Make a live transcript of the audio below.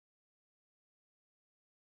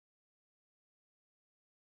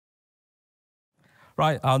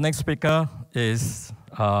Right, our next speaker is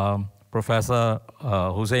Professor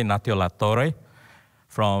José Ignacio Latorre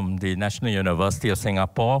from the National University of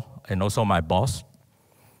Singapore, and also my boss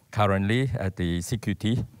currently at the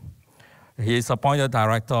CQT. He is appointed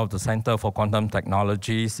director of the Center for Quantum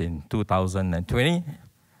Technologies in 2020,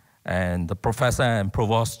 and the professor and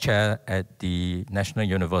provost chair at the National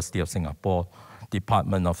University of Singapore,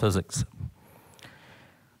 Department of Physics.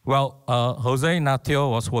 Well, José Ignacio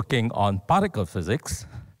was working on particle physics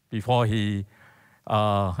before he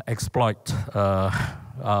comes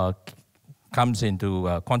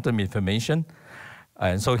into quantum information,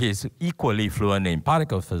 and so he's equally fluent in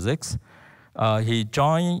particle physics. He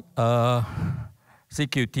joined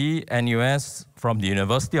CQT NUS from the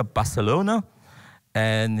University of Barcelona,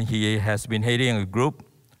 and he has been heading a group,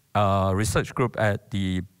 research group at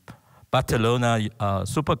the Barcelona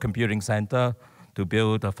Supercomputing Center to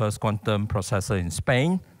build the first quantum processor in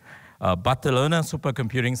Spain. Barcelona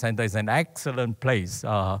Supercomputing Center is an excellent place.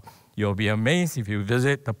 You'll be amazed if you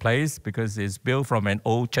visit the place because it's built from an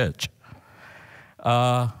old church.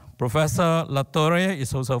 Professor Latorre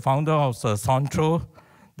is also founder of the Centro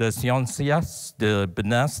de Ciencias de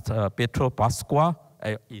Benas Pedro Pascua.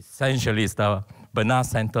 Essentially, it's the Benas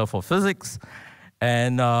Center for Physics.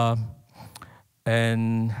 And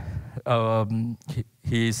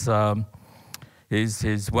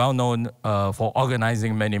he's well known for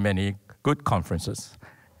organizing many, many good conferences.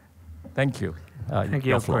 Thank you. Thank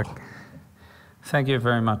you, Greg. Thank you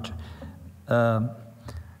very much.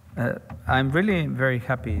 I'm really very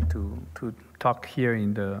happy to talk here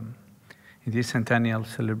in this centennial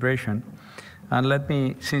celebration. And let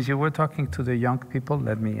me, since you were talking to the young people,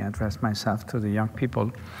 let me address myself to the young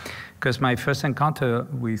people. Because my first encounter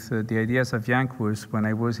with the ideas of Yang was when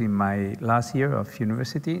I was in my last year of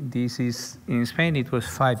university. This is, in Spain, it was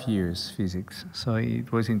 5 years physics. So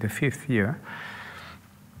it was in the 5th year.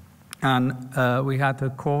 And we had a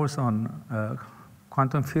course on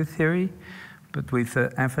quantum field theory, but with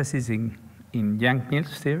emphasis in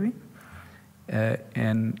Yang-Mills theory.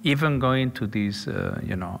 And even going to this,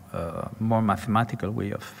 more mathematical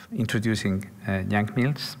way of introducing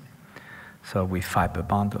Yang-Mills. So with fiber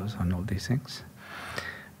bundles and all these things.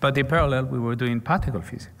 But in parallel, we were doing particle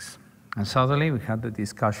physics. And suddenly we had the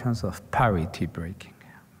discussions of parity breaking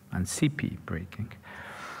and CP breaking.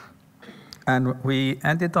 And we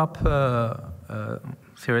ended up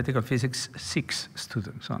theoretical physics 6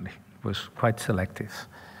 students only. It was quite selective.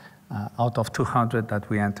 Out of 200 that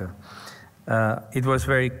we entered. It was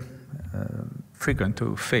very frequent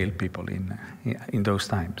to fail people in those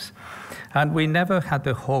times. And we never had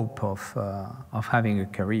the hope of having a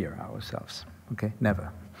career ourselves, okay,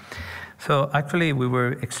 never. So actually we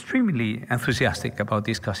were extremely enthusiastic about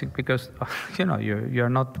discussing because, you're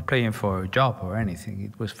not playing for a job or anything,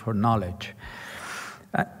 it was for knowledge.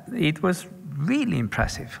 It was really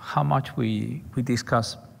impressive how much we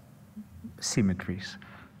discussed symmetries.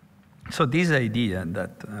 So this idea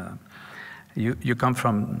that you come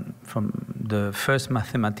from the first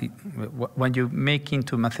mathematics, when you make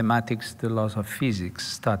into mathematics the laws of physics,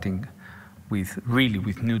 starting with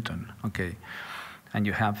Newton, okay, and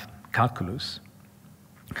you have calculus,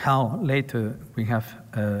 how later we have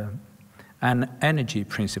an energy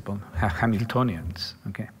principle, Hamiltonians,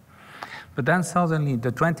 okay. But then suddenly in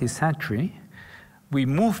the 20th century, we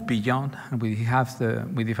move beyond and we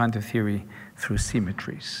define the theory through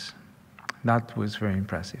symmetries. That was very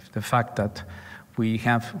impressive. The fact that we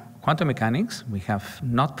have quantum mechanics, we have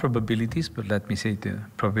not probabilities, but let me say the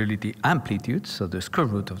probability amplitude, so the square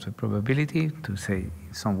root of the probability, to say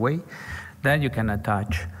in some way. Then you can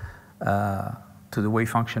attach to the wave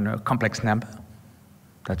function a complex number.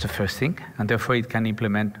 That's the first thing. And therefore it can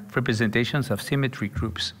implement representations of symmetry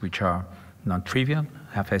groups, which are non-trivial,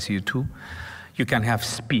 have SU2. You can have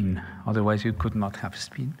spin, otherwise you could not have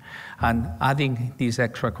spin. And adding these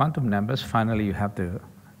extra quantum numbers, finally you have the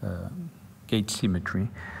gauge symmetry,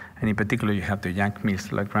 and in particular you have the Yang-Mills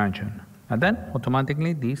Lagrangian. And then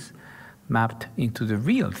automatically this mapped into the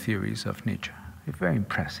real theories of nature. It's very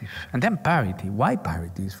impressive. And then parity. Why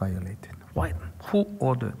parity is violated? Why? Who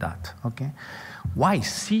ordered that? Okay. Why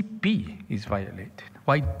CP is violated?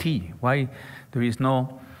 Why T? Why there is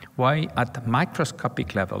no? Why at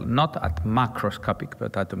microscopic level, not at macroscopic,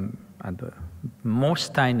 but at the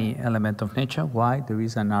most tiny element of nature, why there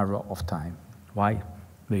is an arrow of time? Why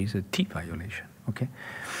there is a T violation, okay?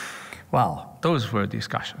 Well, those were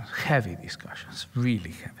discussions, heavy discussions,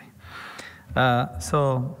 really heavy.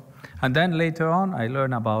 And then later on, I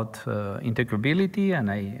learned about integrability, and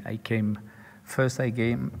first I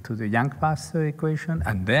came to the Yang-Passer equation,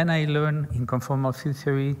 and then I learned in conformal field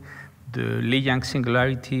theory the Lee-Yang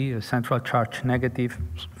singularity, a central charge negative.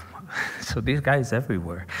 So this guy is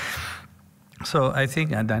everywhere. So I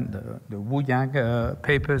think, and then the Wu-Yang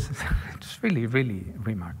papers, it's really, really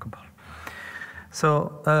remarkable.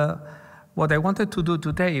 So what I wanted to do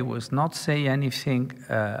today was not say anything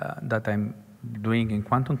that I'm doing in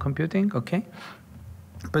quantum computing, okay?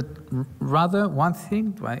 But rather one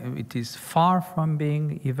thing, it is far from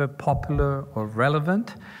being either popular or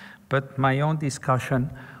relevant, but my own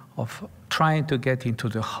discussion of trying to get into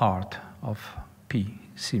the heart of P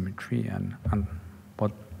symmetry and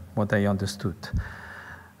what I understood.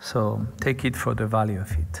 So take it for the value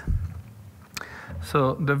of it.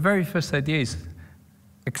 So the very first idea is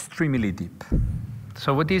extremely deep.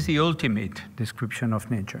 So what is the ultimate description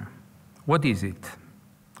of nature? What is it?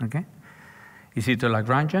 Okay? Is it a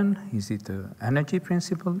Lagrangian? Is it an energy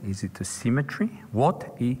principle? Is it a symmetry?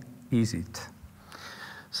 What is it?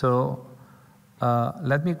 So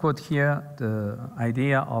let me quote here the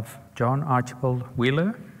idea of John Archibald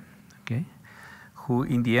Wheeler, okay, who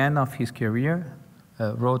in the end of his career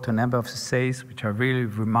wrote a number of essays which are really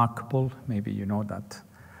remarkable. Maybe you know that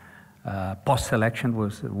post-selection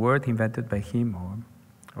was a word invented by him,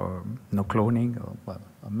 or no cloning, or well,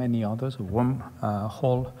 many others,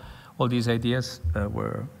 wormhole. All these ideas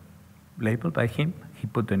were labeled by him. He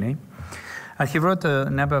put the name. And he wrote a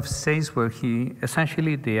number of essays where he,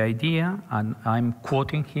 essentially the idea, and I'm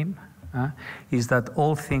quoting him, is that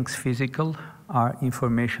all things physical are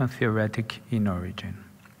information theoretic in origin.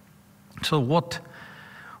 So what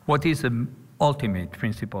is the ultimate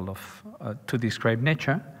principle of, to describe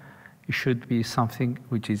nature? It should be something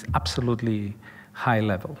which is absolutely high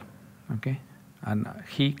level, okay? And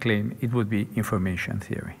he claimed it would be information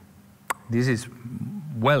theory. This is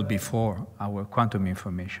well before our quantum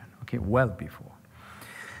information, okay, well before.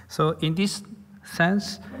 So in this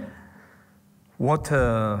sense, what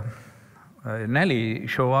Nelly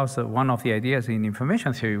showed us one of the ideas in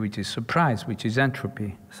information theory, which is surprise, which is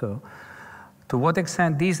entropy. So to what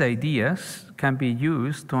extent these ideas can be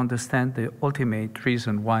used to understand the ultimate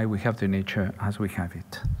reason why we have the nature as we have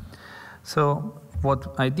it. So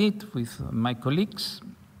what I did with my colleagues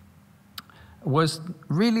was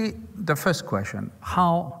really the first question,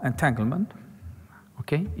 how entanglement,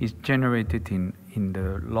 okay, is generated in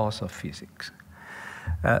the laws of physics.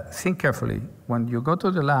 Think carefully. When you go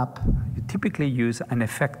to the lab, you typically use an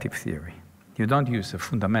effective theory. You don't use a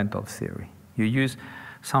fundamental theory. You use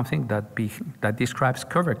something that describes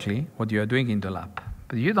correctly what you are doing in the lab.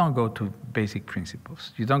 But you don't go to basic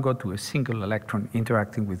principles. You don't go to a single electron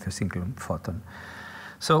interacting with a single photon.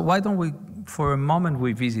 So why don't we, for a moment,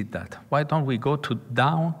 we visit that? Why don't we go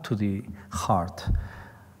down to the heart?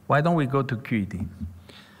 Why don't we go to QED?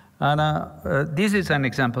 And this is an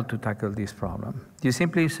example to tackle this problem. You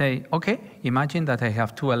simply say, okay, imagine that I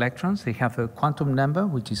have two electrons. They have a quantum number,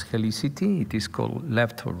 which is helicity. It is called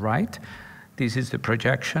left or right. This is the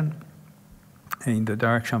projection in the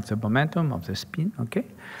direction of the momentum, of the spin, okay?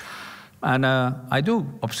 And I do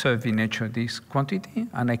observe in nature this quantity,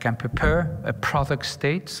 and I can prepare a product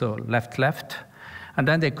state, so left-left, and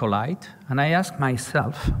then they collide, and I ask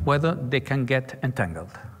myself whether they can get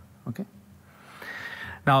entangled, okay?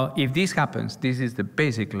 Now, if this happens, this is the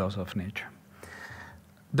basic laws of nature.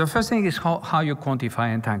 The first thing is how you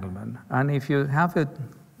quantify entanglement. And if you have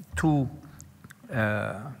two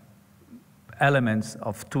elements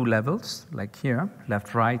of two levels, like here,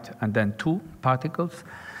 left, right, and then two particles,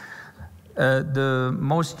 the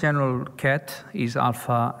most general ket is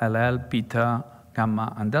alpha, LL, beta,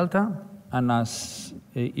 gamma, and delta. And as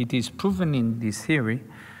it is proven in this theory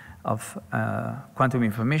of quantum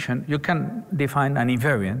information, you can define an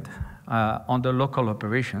invariant on the local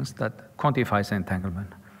operations that quantifies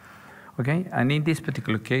entanglement. Okay, and in this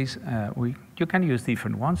particular case, you can use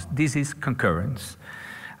different ones. This is concurrence,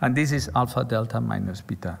 and this is alpha, delta, minus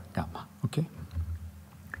beta, gamma. Okay,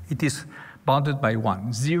 it is bounded by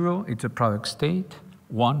 1. 0, it's a product state.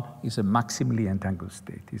 1 is a maximally entangled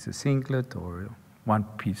state. It's a singlet or one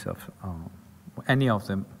piece of any of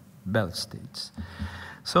the belt states.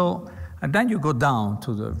 So, and then you go down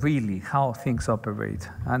to the really how things operate.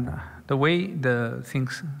 And the way the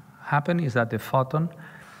things happen is that the photon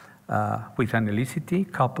with an helicity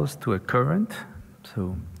couples to a current,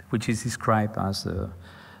 so, which is described as the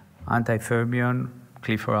anti-fermion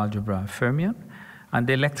Clifford algebra fermion, and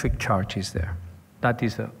the electric charge is there. That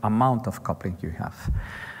is the amount of coupling you have.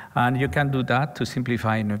 And you can do that to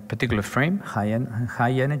simplify in a particular frame, high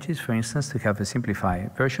energies, for instance, to have a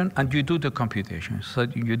simplified version, and you do the computation. So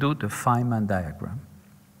you do the Feynman diagram.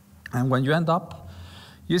 And when you end up,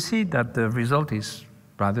 you see that the result is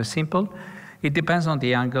rather simple. It depends on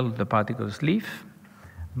the angle the particles leave,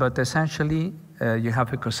 but essentially you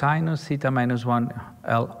have a cosinus theta minus 1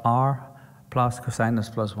 LR plus cosinus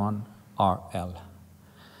plus 1 RL.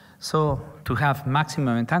 So to have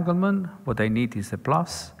maximum entanglement, what I need is a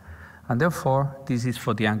plus, and therefore this is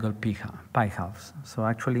for the angle pi halves. So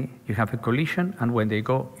actually you have a collision, and when they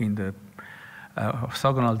go in the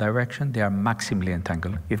orthogonal direction, they are maximally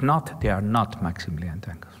entangled. If not, they are not maximally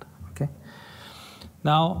entangled. Okay?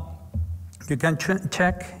 Now, you can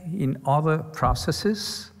check in other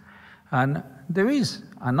processes, and there is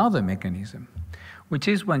another mechanism, which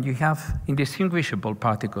is when you have indistinguishable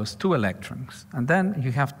particles, 2 electrons, and then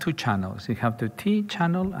you have 2 channels. You have the T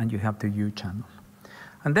channel and you have the U channel.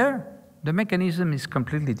 And there, the mechanism is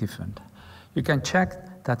completely different. You can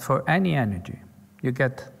check that for any energy, you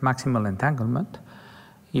get maximal entanglement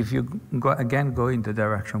if you go in the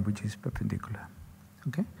direction which is perpendicular.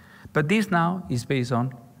 Okay? But this now is based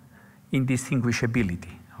on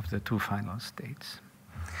indistinguishability of the 2 final states.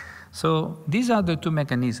 So these are the 2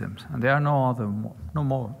 mechanisms, and there are no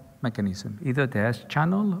more mechanisms, either the S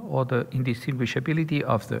channel or the indistinguishability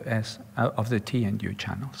of the T and U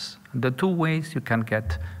channels. The 2 ways you can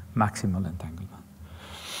get maximal entanglement.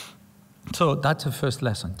 So that's the first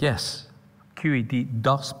lesson. Yes, QED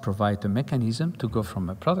does provide a mechanism to go from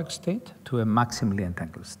a product state to a maximally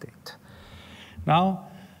entangled state. Now,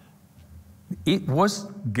 it was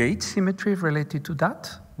gauge symmetry related to that?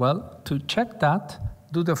 Well, to check that,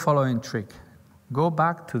 do the following trick. Go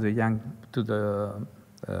back to the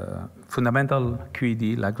fundamental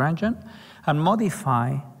QED Lagrangian and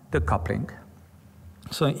modify the coupling.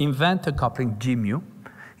 So invent a coupling G mu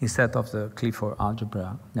instead of the Clifford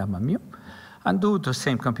algebra gamma mu, and do the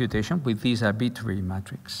same computation with this arbitrary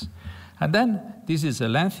matrix. And then this is a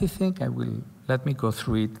lengthy thing. Let me go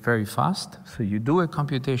through it very fast. So you do a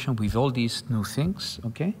computation with all these new things,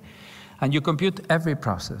 okay? And you compute every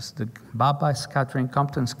process, the Baba scattering,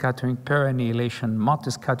 Compton scattering, per-annihilation, Mott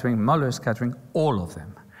scattering, Muller scattering, all of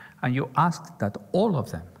them. And you ask that all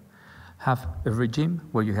of them have a regime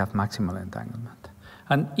where you have maximal entanglement.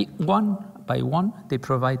 And one by one, they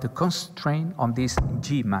provide a constraint on these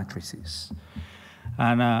G matrices.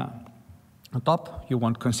 And on top, you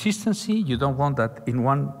want consistency. You don't want that in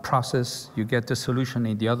one process you get a solution,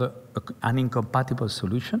 in the other an incompatible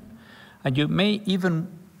solution. And you may even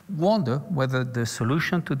wonder whether the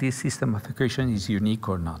solution to this system of equation is unique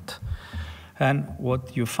or not. And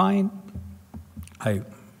what you find, I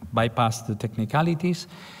bypass the technicalities,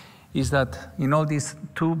 is that in all these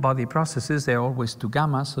 2-body processes, there are always 2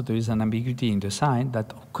 gammas, so there is an ambiguity in the sign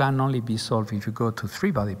that can only be solved if you go to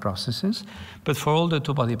 3-body processes. But for all the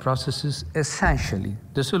 2-body processes, essentially,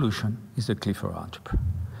 the solution is the Clifford algebra.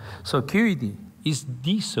 So QED is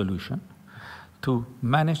the solution to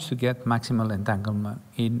manage to get maximal entanglement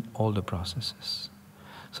in all the processes.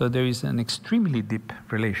 So there is an extremely deep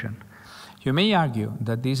relation. You may argue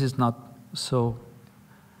that this is not so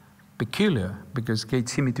peculiar because gauge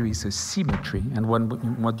symmetry is a symmetry, and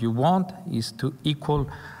what you want is to equal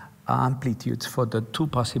amplitudes for the 2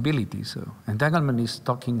 possibilities. So entanglement is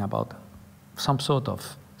talking about some sort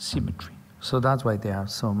of symmetry. So that's why they are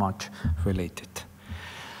so much related.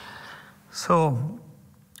 So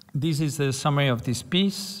this is the summary of this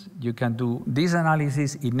piece. You can do this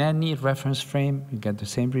analysis in any reference frame. You get the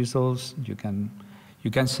same results. You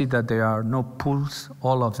can see that there are no pools.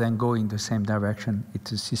 All of them go in the same direction.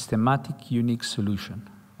 It's a systematic, unique solution.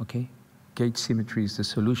 Okay? Gauge symmetry is the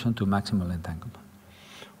solution to maximal entanglement.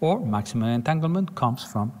 Or maximal entanglement comes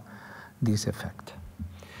from this effect.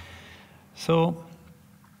 So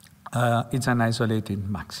it's an isolated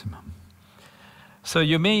maximum. So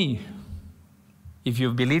you may, if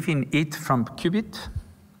you believe in it from qubit,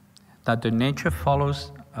 that the nature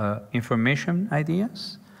follows information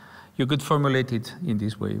ideas, you could formulate it in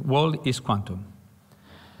this way. World is quantum.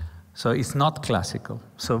 So it's not classical.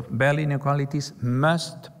 So Bell inequalities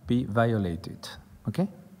must be violated. Okay?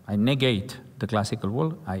 I negate the classical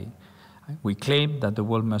world. We claim that the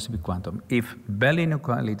world must be quantum. If Bell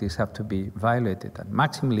inequalities have to be violated and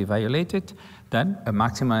maximally violated, then a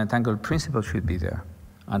maximal entangled principle should be there.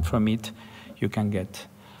 And from it, you can get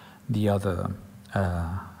the other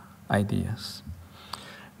ideas.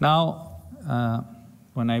 Now,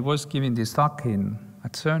 when I was giving this talk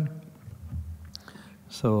at CERN,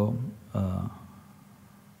 so a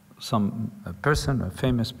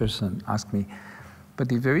famous person asked me,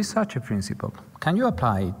 but if there is such a principle, can you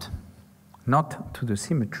apply it not to the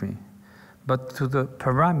symmetry, but to the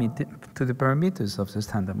parameters of the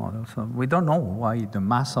standard model? So we don't know why the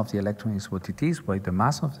mass of the electron is what it is, why the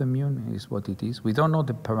mass of the muon is what it is. We don't know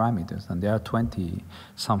the parameters, and there are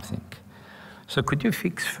 20-something. So could you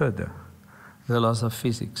fix further the laws of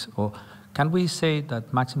physics? Or can we say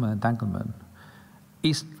that maximal entanglement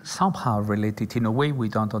is somehow related in a way we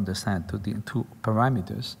don't understand to the two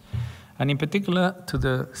parameters, and in particular to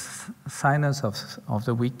the sinus of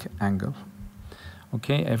the weak angle?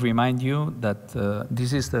 Okay, I remind you that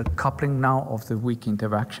this is the coupling now of the weak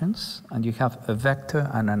interactions, and you have a vector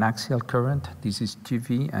and an axial current. This is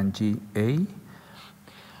GV and GA,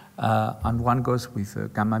 and one goes with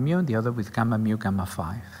gamma mu, and the other with gamma mu, gamma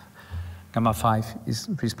 5. Gamma 5 is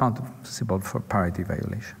responsible for parity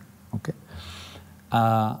violation, okay?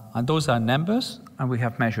 And those are numbers, and we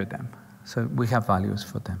have measured them. So we have values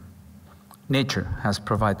for them. Nature has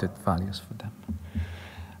provided values for them.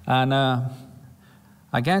 And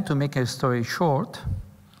again, to make a story short,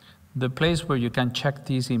 the place where you can check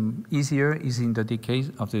this easier is in the decay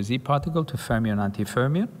of the Z particle to fermion,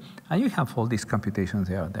 anti-fermion, and you have all these computations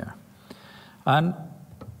there. And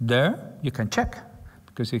there you can check,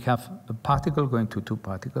 because you have a particle going to two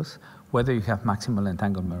particles, whether you have maximal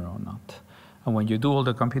entanglement or not. And when you do all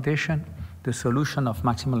the computation, the solution of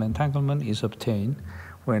maximal entanglement is obtained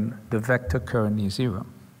when the vector current is 0.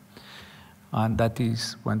 And that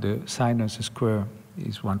is when the sinus square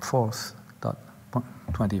is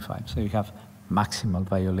 1/4.25. So you have maximal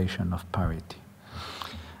violation of parity.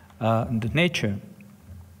 The nature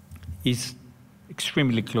is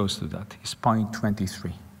extremely close to that. It's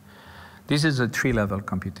 0.23. This is a 3-level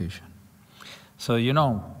computation. So you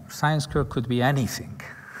know, sine square could be anything.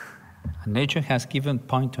 And nature has given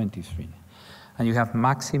 0.23. And you have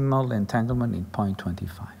maximal entanglement in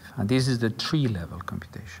 0.25. And this is the 3-level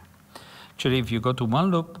computation. Actually, if you go to one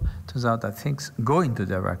loop, it turns out that things go in the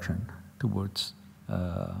direction towards,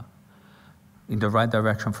 in the right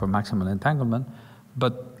direction for maximal entanglement,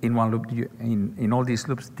 but in one loop, in all these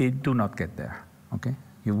loops, they do not get there, okay?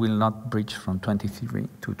 You will not bridge from 23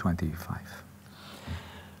 to 25.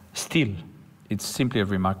 Still, it's simply a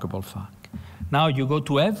remarkable fact. Now you go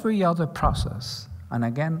to every other process, and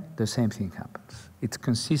again, the same thing happens. It's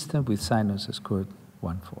consistent with sinus squared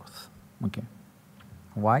 1/4, okay?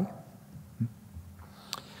 Why?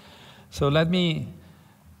 So let me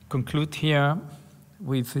conclude here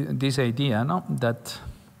with this idea, no? That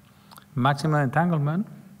maximal entanglement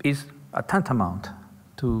is a tantamount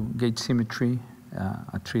to gauge symmetry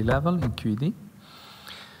at 3 level in QED,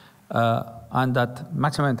 and that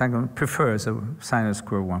maximal entanglement prefers a sinus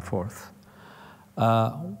square 1/4.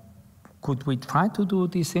 Could we try to do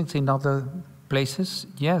these things in other places?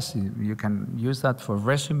 Yes, you can use that for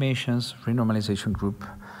resumations, renormalization group,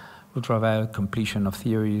 ultraviolet completion of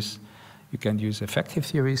theories. You can use effective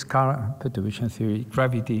theories, current perturbation theory,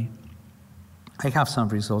 gravity. I have some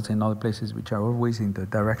results in other places which are always in the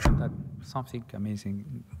direction that something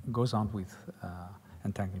amazing goes on with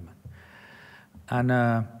entanglement. And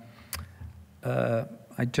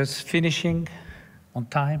I'm just finishing on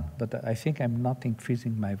time, but I think I'm not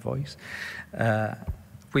increasing my voice,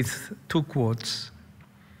 with 2 quotes.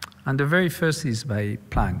 And the very first is by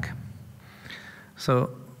Planck.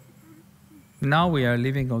 So now we are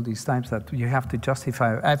living all these times that you have to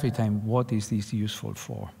justify every time what is this useful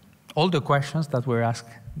for. All the questions that were asked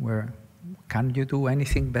were, can you do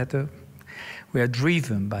anything better? We are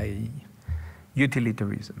driven by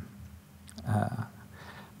utilitarianism.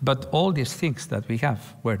 But all these things that we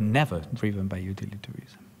have were never driven by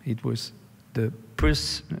utilitarianism. It was the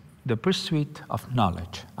pursuit of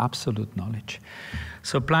knowledge, absolute knowledge.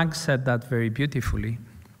 So Planck said that very beautifully.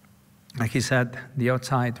 Like he said, the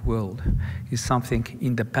outside world is something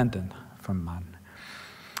independent from man,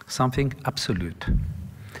 something absolute.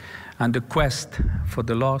 And the quest for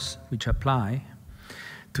the laws which apply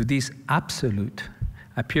to this absolute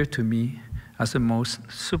appear to me as the most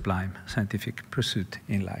sublime scientific pursuit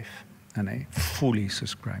in life. And I fully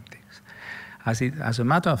subscribe to this. As a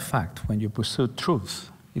matter of fact, when you pursue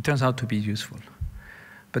truth, it turns out to be useful.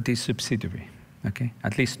 But it's subsidiary, okay?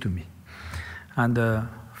 At least to me. And the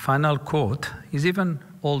final quote is even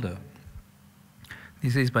older.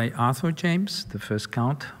 This is by Arthur James, the first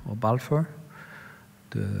Count of Balfour,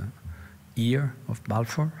 the year of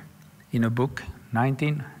Balfour, in a book,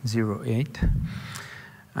 1908.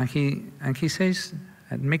 And he says,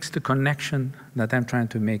 and makes the connection that I'm trying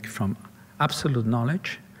to make from absolute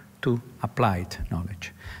knowledge to applied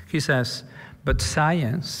knowledge. He says, but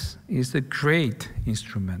science is the great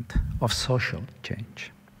instrument of social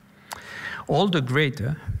change. All the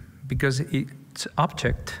greater because its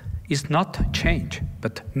object is not change,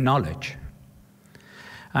 but knowledge.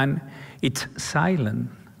 And its silent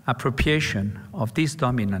appropriation of this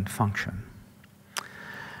dominant function.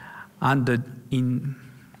 And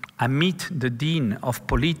amid the din of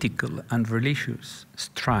political and religious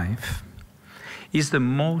strife is the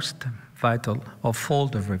most vital of all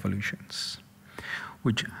the revolutions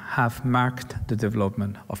which have marked the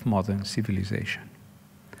development of modern civilization.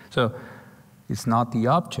 So it's not the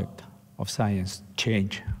object of science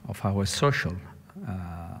change of our social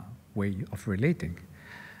way of relating,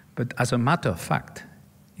 but as a matter of fact,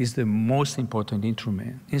 is the most important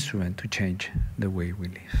instrument to change the way we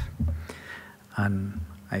live. And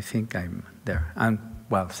I think I'm there. And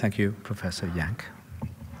well, thank you, Professor Yang.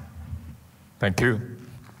 Thank you.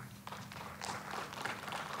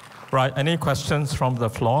 Right, any questions from the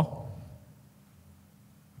floor?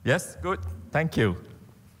 Yes, good, thank you.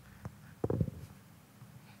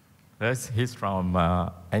 He's from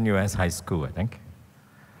NUS High School, I think.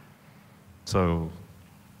 So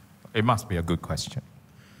it must be a good question.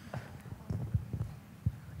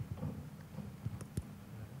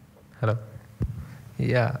 Hello.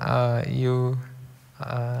 Yeah, you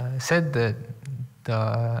said that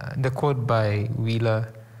the quote by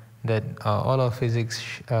Wheeler that all of physics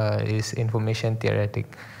is information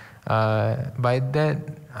theoretic. By that,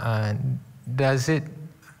 does it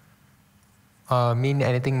mean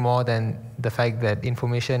anything more than the fact that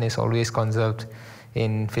information is always conserved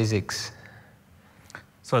in physics?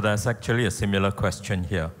 So there's actually a similar question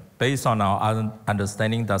here. Based on our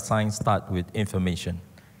understanding, does science start with information?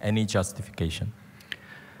 Any justification?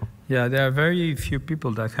 Yeah, there are very few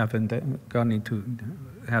people that have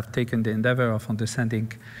taken the endeavor of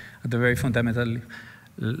understanding at the very fundamental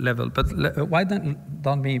level. But why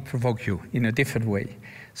don't we provoke you in a different way?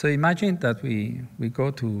 So imagine that we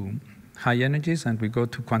go to high energies and we go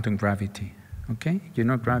to quantum gravity, okay? You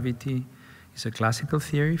know, gravity is a classical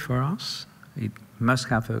theory for us. It must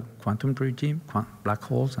have a quantum regime, black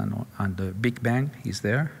holes, and the Big Bang is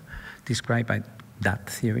there, described by that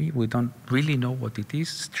theory. We don't really know what it is.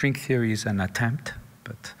 String theory is an attempt,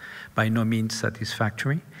 but by no means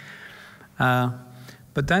satisfactory.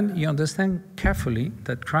 But then you understand carefully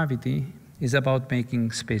that gravity is about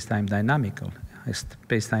making space-time dynamical.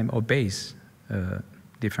 Space-time obeys a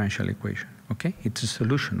differential equation, okay? It's a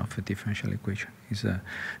solution of a differential equation. It's a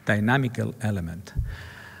dynamical element.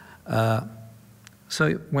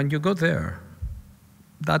 So when you go there,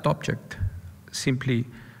 that object simply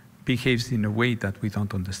behaves in a way that we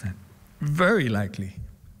don't understand. Very likely,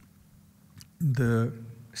 the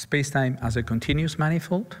space-time as a continuous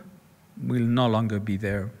manifold will no longer be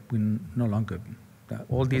there, will no longer,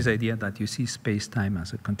 all these ideas that you see space-time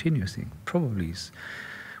as a continuous thing probably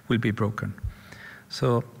will be broken.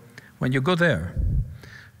 So when you go there,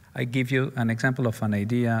 I give you an example of an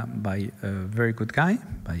idea by a very good guy,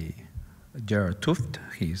 by Gerard Tufte.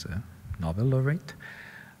 He's a Nobel Laureate.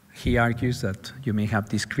 He argues that you may have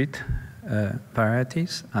discrete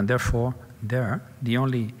varieties, and therefore the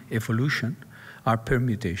only evolution are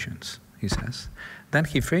permutations, he says. Then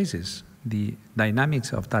he phrases the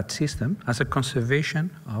dynamics of that system as a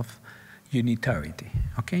conservation of unitarity,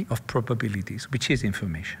 okay, of probabilities, which is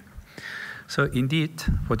information. So indeed,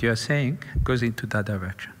 what you are saying goes into that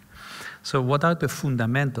direction. So what are the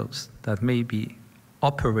fundamentals that may be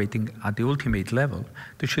operating at the ultimate level?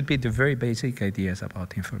 There should be the very basic ideas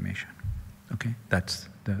about information, okay? That's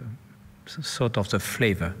the sort of the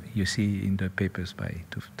flavor you see in the papers by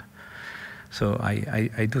Tufte. So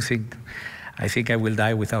I do think, I think I will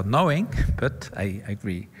die without knowing, but I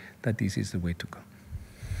agree that this is the way to go.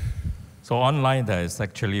 So online there is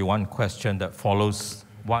actually one question that follows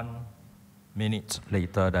 1 minute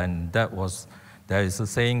later, and that was, there is a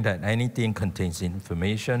saying that anything contains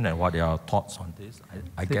information, and what are your thoughts on this?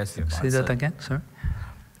 I guess you've answered. Say that again, sir?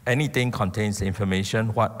 Anything contains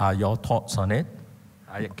information, what are your thoughts on it?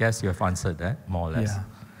 I guess you've answered that, more or less.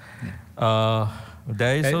 Yeah.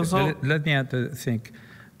 There is also... Let me add the thing.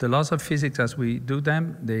 The laws of physics as we do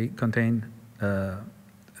them, they contain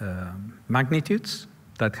magnitudes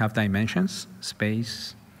that have dimensions,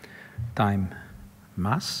 space, time,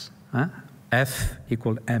 mass. F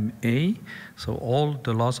equal ma, so all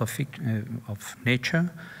the laws of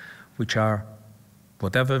nature, which are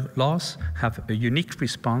whatever laws, have a unique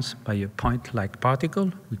response by a point-like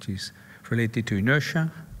particle, which is related to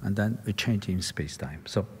inertia, and then a change in space-time.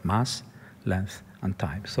 So mass, length, and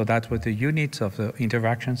time. So that's what the units of the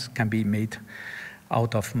interactions can be made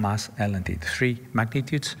out of mass, L, and T. 3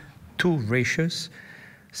 magnitudes, 2 ratios,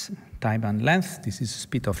 time and length. This is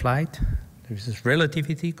speed of light. There is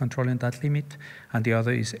relativity controlling that limit, and the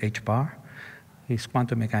other is h bar, is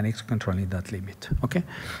quantum mechanics controlling that limit, okay?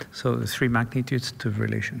 So the 3 magnitudes, 2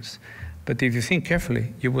 relations. But if you think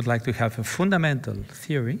carefully, you would like to have a fundamental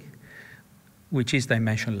theory which is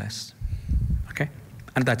dimensionless, okay?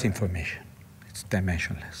 And that's information, it's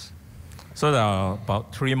dimensionless. So there are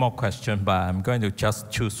about 3 more questions, but I'm going to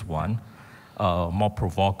just choose one. more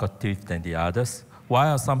provocative than the others? Why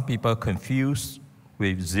are some people confused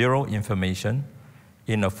with zero information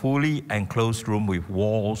in a fully enclosed room with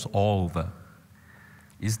walls all over?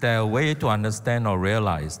 Is there a way to understand or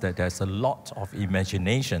realize that there's a lot of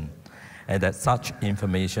imagination and that such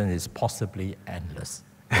information is possibly endless?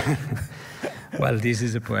 Well, this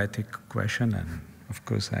is a poetic question, and of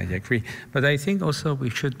course I agree. But I think also we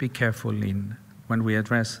should be careful when we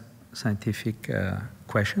address scientific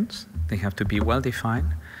questions. They have to be well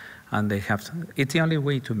defined, and it's the only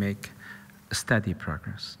way to make steady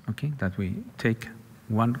progress, okay? That we take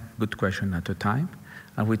one good question at a time,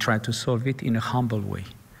 and we try to solve it in a humble way.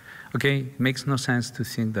 Okay, it makes no sense to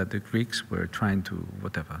think that the Greeks were trying to,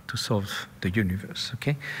 to solve the universe,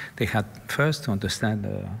 okay? They had first to understand,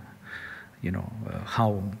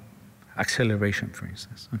 how acceleration, for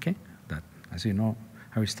instance, okay? That, as you know,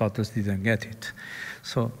 Aristotle didn't get it.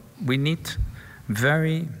 So we need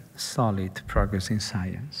very solid progress in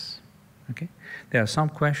science, okay? There are some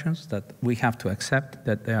questions that we have to accept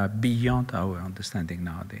that they are beyond our understanding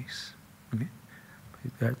nowadays, okay?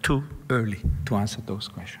 They're too early to answer those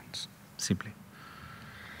questions, simply.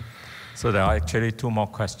 So there are actually two more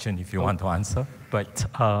questions if you want to answer. But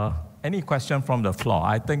any question from the floor?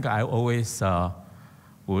 I think I always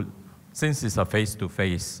would, since it's a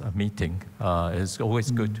face-to-face meeting, it's always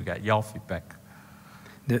good to get your feedback.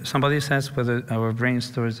 Somebody says whether our brain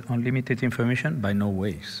stores unlimited information. By no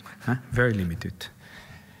ways, very limited.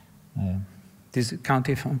 This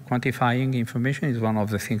quantifying information is one of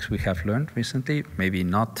the things we have learned recently, maybe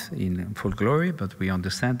not in full glory, but we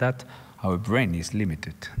understand that our brain is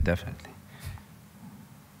limited, definitely.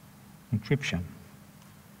 Encryption.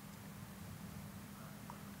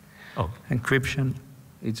 Oh. Encryption,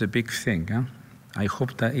 it's a big thing. I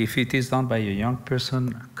hope that if it is done by a young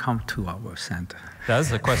person, come to our center.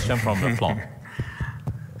 That's a question from the floor.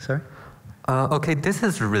 Sorry? Okay, this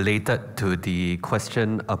is related to the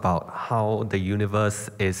question about how the universe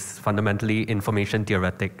is fundamentally information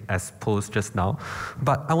theoretic as posed just now.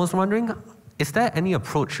 But I was wondering, is there any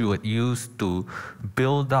approach you would use to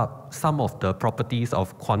build up some of the properties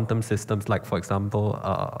of quantum systems, like, for example,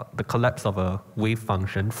 the collapse of a wave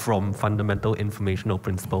function from fundamental informational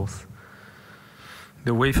principles?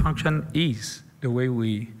 The wave function is the way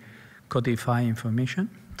we codify information.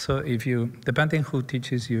 So if you, depending who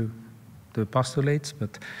teaches you the postulates,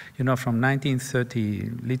 but from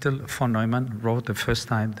 1930, little von Neumann wrote the first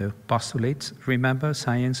time the postulates. Remember,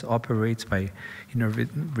 science operates in a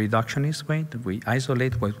reductionist way. That we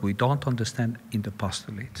isolate what we don't understand in the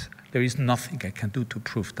postulates. There is nothing I can do to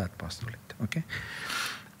prove that postulate, okay?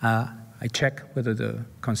 I check whether the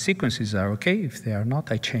consequences are okay. If they are not,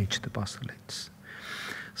 I change the postulates.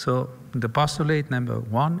 So the postulate number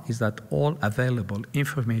one is that all available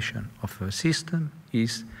information of a system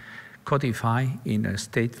is codified in a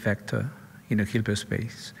state vector in a Hilbert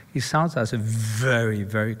space. It sounds as a very,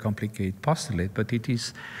 very complicated postulate, but it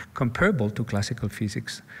is comparable to classical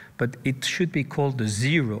physics. But it should be called the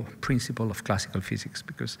zero principle of classical physics,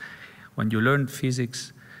 because when you learn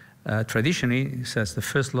physics, traditionally, it says the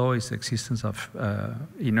first law is the existence of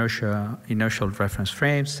inertial reference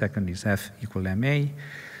frames, second is F equal ma,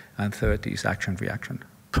 and third is action-reaction.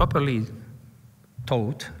 Properly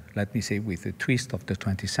taught, let me say with a twist of the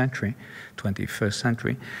 21st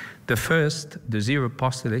century, the zero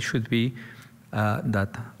postulate should be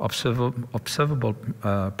that observable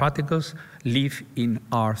particles live in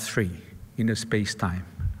R3, in a space-time,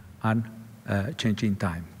 and changing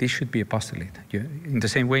time. This should be a postulate. In the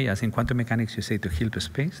same way as in quantum mechanics, you say to Hilbert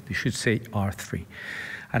space, you should say R3.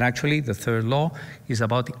 And actually, the third law is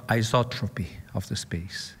about the isotropy of the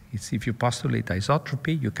space. It's if you postulate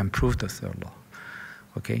isotropy, you can prove the third law.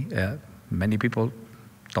 Okay, many people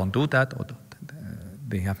don't do that, or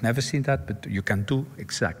they have never seen that, but you can do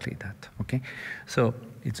exactly that, okay? So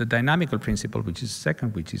it's a dynamical principle, which is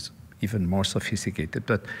second, which is even more sophisticated,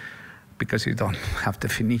 but because you don't have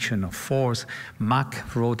definition of force,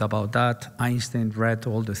 Mach wrote about that, Einstein read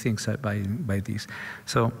all the things by this.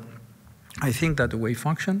 So I think that the wave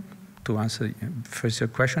function, to answer first your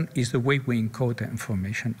question, is the way we encode the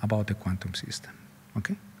information about the quantum system,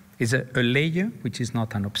 okay? It's a layer which is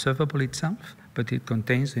not an observable itself, but it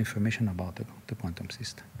contains the information about the quantum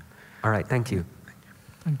system. All right, thank you.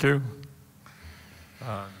 Thank you.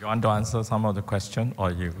 You want to answer some of the question,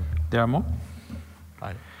 or you? There are more?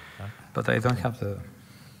 But I don't have the...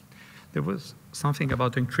 There was something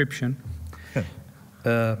about encryption.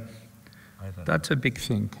 That's a big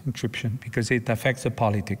thing, encryption, because it affects the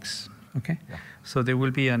politics, okay? Yeah. So there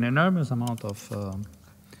will be an enormous amount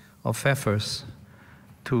of efforts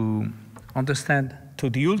to understand to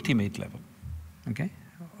the ultimate level, okay?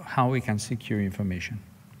 how we can secure information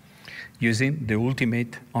using the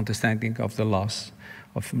ultimate understanding of the laws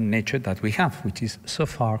of nature that we have, which is so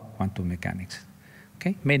far quantum mechanics.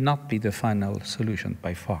 Okay? May not be the final solution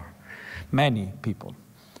by far. Many people,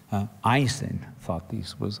 Einstein thought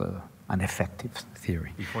this was an effective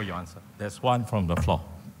theory. Before you answer, there's one from the floor.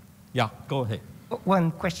 Yeah, go ahead.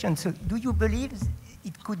 One question. So do you believe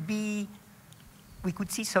it could be, we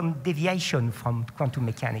could see some deviation from quantum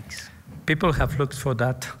mechanics? People have looked for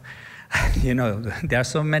that. You know, there are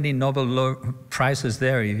so many Nobel Prizes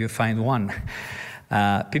there if you find one.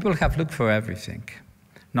 People have looked for everything.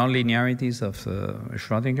 Non-linearities of the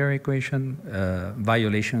Schrödinger equation,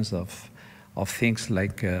 violations of things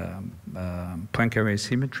like Poincare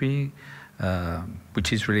symmetry,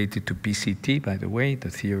 which is related to PCT, by the way, the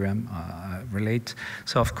theorem relates.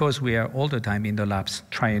 So of course we are all the time in the labs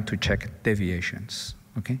trying to check deviations,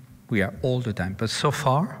 okay? We are all the time, but so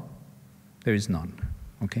far there is none,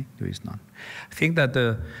 okay? There is none. I think that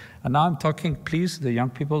and now I'm talking, please, the young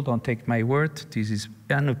people, don't take my word, this is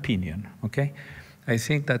an opinion, okay? I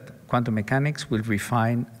think that quantum mechanics will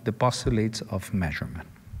refine the postulates of measurement.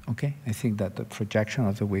 Okay, I think that the projection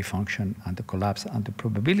of the wave function and the collapse and the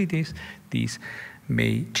probabilities, these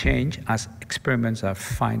may change as experiments are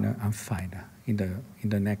finer and finer in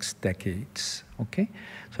the next decades. Okay,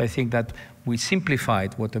 so I think that we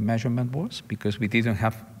simplified what the measurement was because we didn't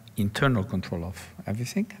have internal control of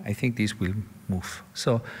everything. I think this will move.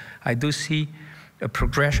 So I do see a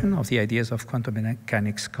progression of the ideas of quantum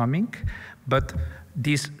mechanics coming, but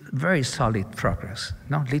this very solid progress.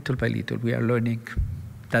 Now, little by little, we are learning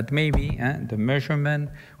that maybe the measurement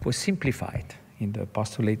was simplified in the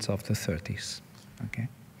postulates of the 30s. Okay?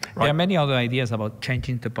 Right. There are many other ideas about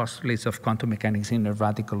changing the postulates of quantum mechanics in a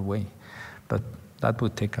radical way, but that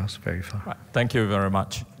would take us very far. Right. Thank you very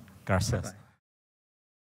much, Garces.